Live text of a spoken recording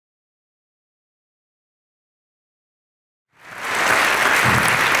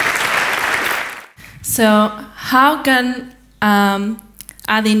So how can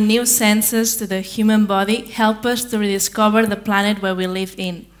adding new senses to the human body help us to rediscover the planet where we live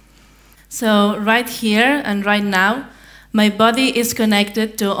in? So right here and right now, my body is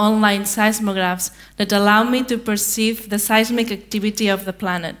connected to online seismographs that allow me to perceive the seismic activity of the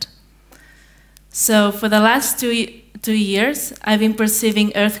planet. So for the last two years, I've been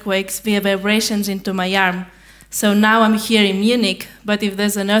perceiving earthquakes via vibrations into my arm. So now I'm here in Munich, but if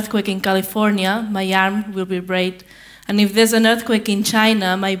there's an earthquake in California, my arm will vibrate. And if there's an earthquake in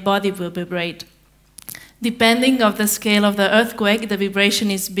China, my body will vibrate. Depending on the scale of the earthquake, the vibration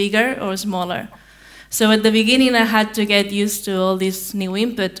is bigger or smaller. So at the beginning, I had to get used to all this new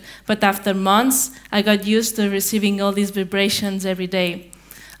input, but after months, I got used to receiving all these vibrations every day,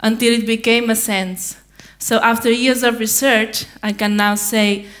 until it became a sense. So after years of research, I can now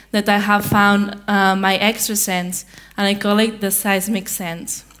say that I have found my extra sense, and I call it the seismic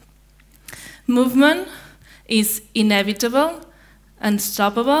sense. Movement is inevitable,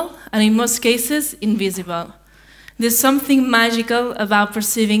 unstoppable, and in most cases, invisible. There's something magical about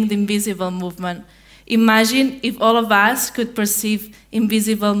perceiving the invisible movement. Imagine if all of us could perceive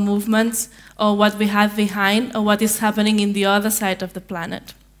invisible movements, or what we have behind, or what is happening in the other side of the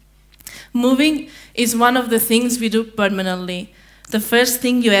planet. Moving is one of the things we do permanently. The first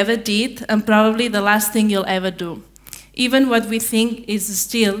thing you ever did, and probably the last thing you'll ever do. Even what we think is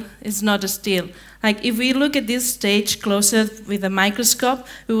still is not a still. Like if we look at this stage closer with a microscope,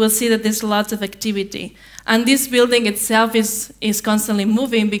 we will see that there's lots of activity. And this building itself is constantly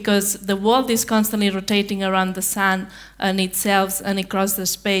moving because the world is constantly rotating around the sun and itself and across the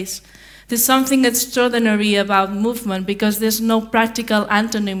space. There's something extraordinary about movement because there's no practical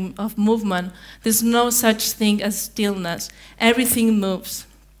antonym of movement. There's no such thing as stillness. Everything moves.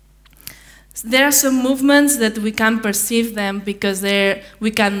 There are some movements that we can't perceive them because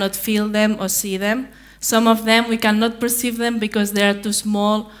we cannot feel them or see them. Some of them we cannot perceive them because they are too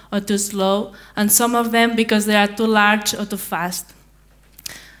small or too slow, and some of them because they are too large or too fast.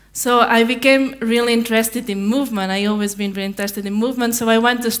 So I became really interested in movement. I've always been really interested in movement, so I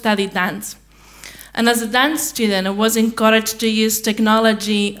went to study dance. And as a dance student, I was encouraged to use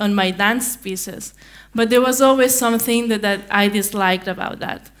technology on my dance pieces. But there was always something that I disliked about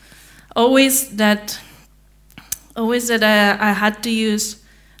that. Always that I had to use,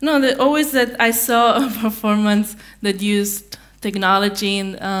 always that I saw a performance that used technology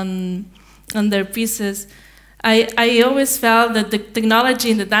on their pieces. I always felt that the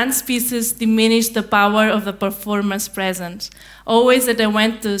technology in the dance pieces diminished the power of the performer's presence. Always that I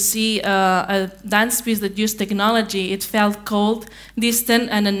went to see a dance piece that used technology, it felt cold, distant,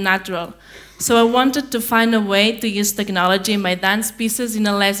 and unnatural. So I wanted to find a way to use technology in my dance pieces in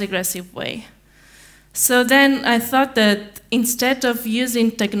a less aggressive way. So then I thought that instead of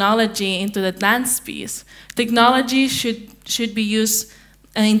using technology into the dance piece, technology should be used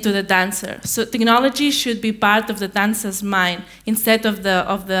into the dancer. So technology should be part of the dancer's mind instead of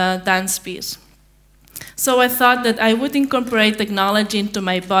the dance piece. So I thought that I would incorporate technology into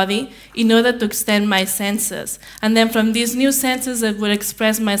my body in order to extend my senses. And then from these new senses, I would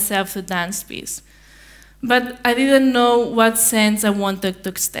express myself through dance piece. But I didn't know what sense I wanted to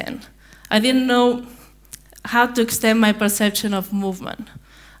extend. I didn't know how to extend my perception of movement.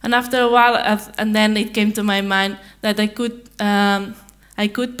 And after a while, and then it came to my mind that I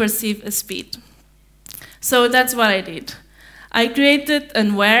could perceive a speed. So that's what I did. I created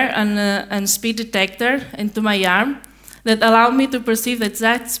and wear a speed detector into my arm that allowed me to perceive the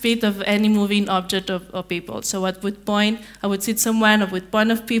exact speed of any moving object or people. So I would sit somewhere and I would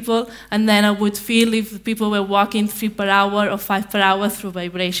point at people, and then I would feel if people were walking 3 per hour or 5 per hour through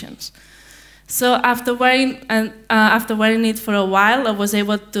vibrations. So after wearing it for a while, I was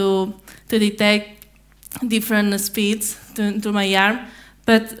able to detect different speeds to my arm.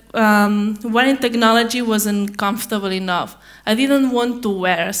 But wearing technology wasn't comfortable enough. I didn't want to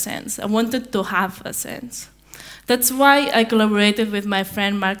wear a sense. I wanted to have a sense. That's why I collaborated with my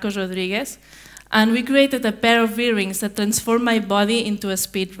friend Marcos Rodriguez, and we created a pair of earrings that transformed my body into a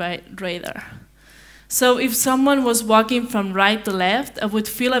speed radar. So if someone was walking from right to left, I would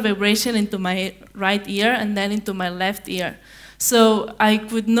feel a vibration into my right ear and then into my left ear. So I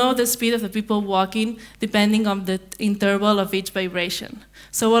could know the speed of the people walking depending on the interval of each vibration.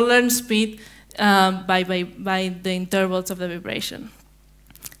 So I learned speed by the intervals of the vibration.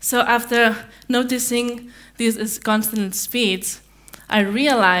 So after noticing these constant speeds, I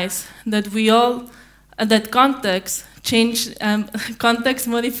realized that context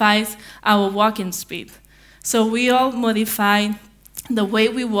modifies our walking speed. So we all modify the way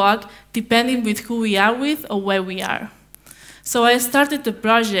we walk depending with who we are with or where we are. So I started the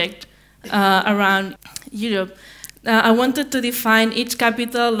project around Europe. I wanted to define each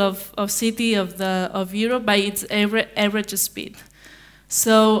capital of city of Europe by its average speed.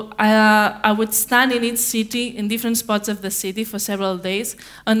 So I would stand in each city, in different spots of the city for several days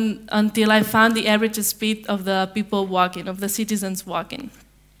until I found the average speed of the people walking, of the citizens walking.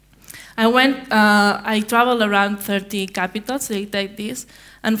 I traveled around 30 capitals, like this.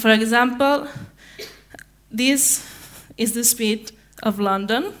 And for example, this is the speed of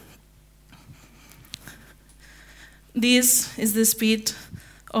London. This is the speed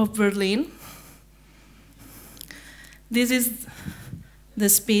of Berlin. This is the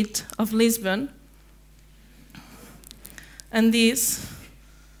speed of Lisbon. And this,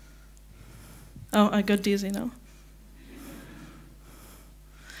 oh, I got dizzy now.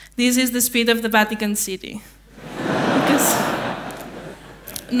 This is the speed of the Vatican City. Because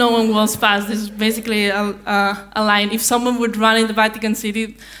no one walks past. This is basically a line. If someone would run in the Vatican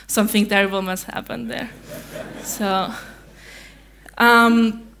City, something terrible must happen there. So,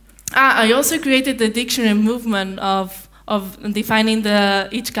 I also created the dictionary movement of defining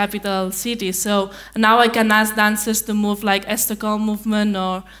each capital city. So now I can ask dancers to move like a Stockholm movement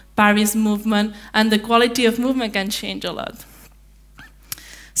or Paris movement, and the quality of movement can change a lot.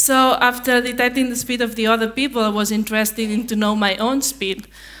 So after detecting the speed of the other people, I was interested in to know my own speed.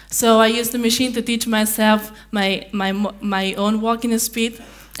 So I used the machine to teach myself my own walking speed.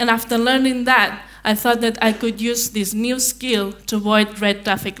 And after learning that, I thought that I could use this new skill to avoid red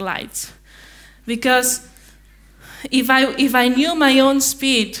traffic lights. Because if I knew my own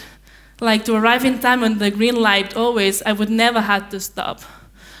speed, like to arrive in time on the green light always, I would never have to stop.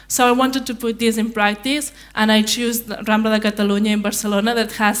 So I wanted to put this in practice, and I chose the Rambla de Catalunya in Barcelona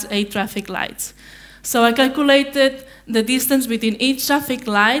that has 8 traffic lights. So I calculated the distance between each traffic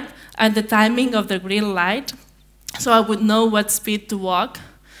light and the timing of the green light, so I would know what speed to walk,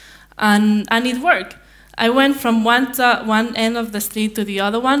 and it worked. I went from one end of the street to the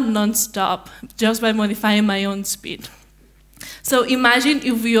other one non-stop, just by modifying my own speed. So imagine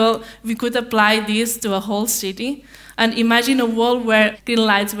if we could apply this to a whole city, and imagine a world where green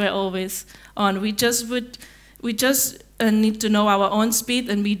lights were always on. We just need to know our own speed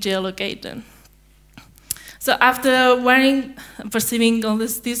and be geolocated. So after perceiving all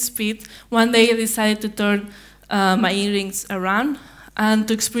this speed, one day I decided to turn my earrings around and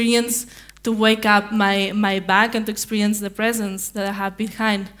to wake up my back and to experience the presence that I have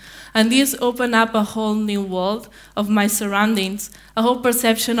behind. And this opened up a whole new world of my surroundings, a whole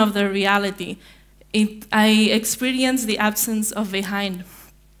perception of the reality. I experienced the absence of behind.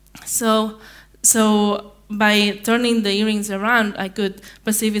 So by turning the earrings around, I could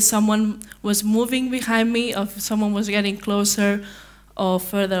perceive if someone was moving behind me, or if someone was getting closer or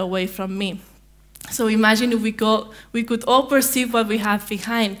further away from me. So imagine if we could all perceive what we have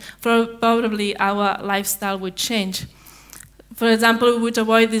behind, probably our lifestyle would change. For example, we would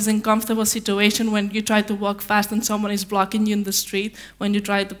avoid this uncomfortable situation when you try to walk fast and someone is blocking you in the street when you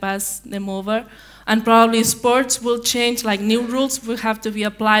try to pass them over. And probably sports will change, like new rules will have to be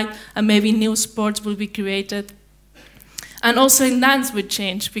applied, and maybe new sports will be created. And also in dance would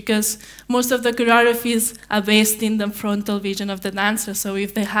change, because most of the choreographies are based in the frontal vision of the dancer. So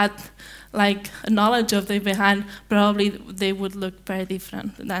if they had like a knowledge of the behind, probably they would look very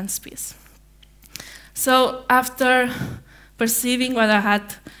different, the dance piece. So after perceiving what I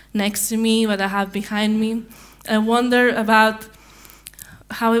had next to me, what I have behind me, I wonder about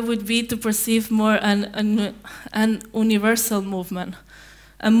how it would be to perceive more an universal movement,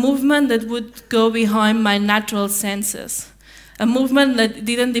 a movement that would go behind my natural senses, a movement that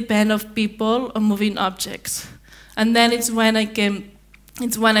didn't depend on people or moving objects. And then it's when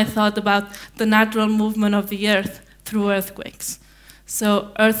I thought about the natural movement of the earth through earthquakes.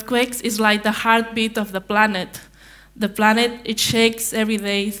 So earthquakes is like the heartbeat of the planet. The planet, it shakes every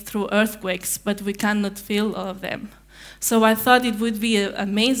day through earthquakes, but we cannot feel all of them. So I thought it would be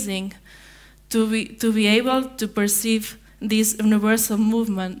amazing to be able to perceive this universal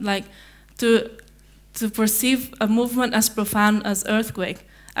movement, like to perceive a movement as profound as earthquake.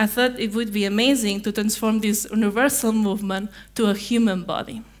 I thought it would be amazing to transform this universal movement to a human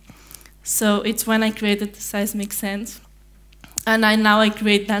body. So it's when I created the seismic sense, and now I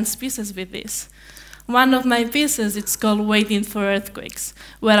create dance pieces with this. One of my pieces, it's called Waiting for Earthquakes,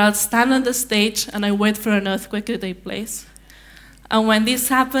 where I'll stand on the stage and I wait for an earthquake to take place. And when this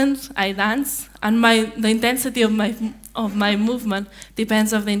happens, I dance, and the intensity of my movement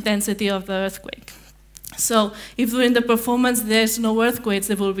depends on the intensity of the earthquake. So if during the performance there's no earthquakes,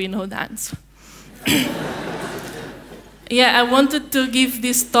 there will be no dance. Yeah, I wanted to give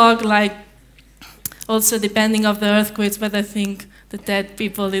this talk like also depending on the earthquakes, but I think the TED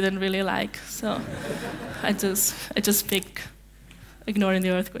people didn't really like. So I just pick ignoring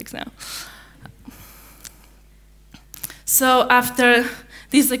the earthquakes now. So after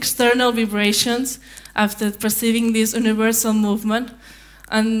these external vibrations, after perceiving this universal movement,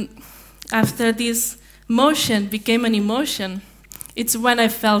 and after this motion became an emotion, it's when I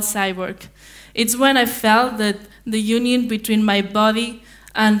felt cyborg. It's when I felt that the union between my body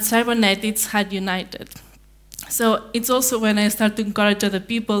and cybernetics had united. So it's also when I start to encourage other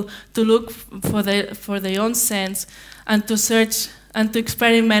people to look for their own sense and to search and to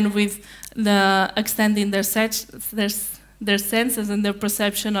experiment with extending their senses and their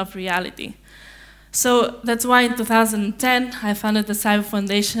perception of reality. So that's why in 2010 I founded the Cyborg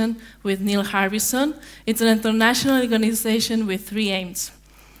Foundation with Neil Harbison. It's an international organization with 3 aims.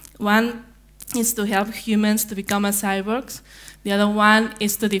 One is to help humans to become cyborgs. The other one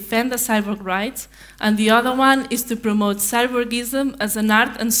is to defend the cyborg rights. And the other one is to promote cyborgism as an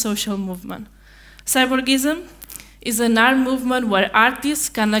art and social movement. Cyborgism is an art movement where artists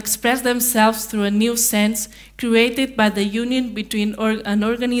can express themselves through a new sense created by the union between an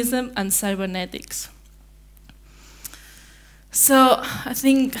organism and cybernetics. So I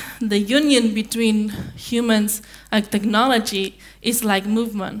think the union between humans and technology is like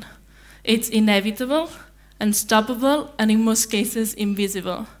movement. It's inevitable, unstoppable, and in most cases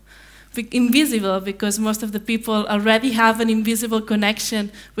invisible. Invisible because most of the people already have an invisible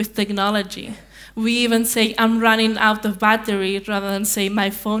connection with technology. We even say, I'm running out of battery, rather than say, my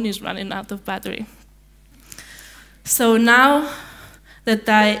phone is running out of battery. So now that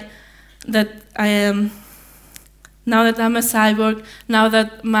I'm a cyborg, now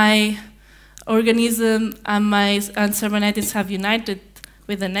that my organism and cybernetics have united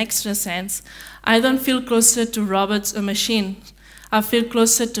with an extra sense, I don't feel closer to robots or machines. I feel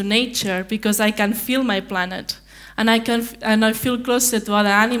closer to nature because I can feel my planet. And I feel closer to other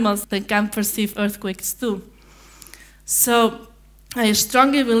animals that can perceive earthquakes too. So I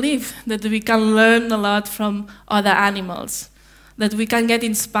strongly believe that we can learn a lot from other animals, that we can get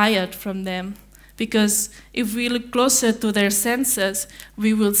inspired from them. Because if we look closer to their senses,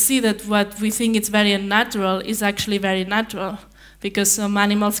 we will see that what we think is very unnatural is actually very natural. Because some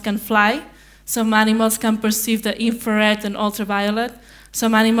animals can fly, some animals can perceive the infrared and ultraviolet,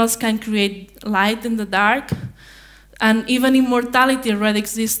 some animals can create light in the dark, and even immortality already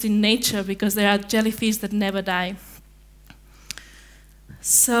exists in nature because there are jellyfish that never die.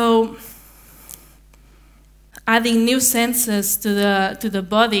 So adding new senses to the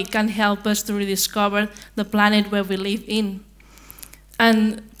body can help us to rediscover the planet where we live in.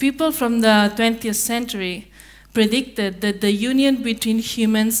 And people from the 20th century predicted that the union between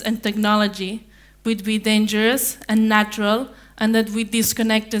humans and technology would be dangerous and natural, and that would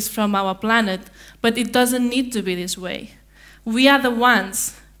disconnect us from our planet. But it doesn't need to be this way. We are the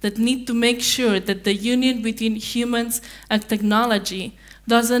ones that need to make sure that the union between humans and technology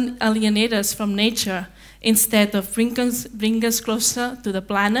doesn't alienate us from nature, instead of bring us closer to the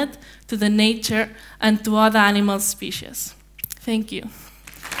planet, to the nature, and to other animal species. Thank you.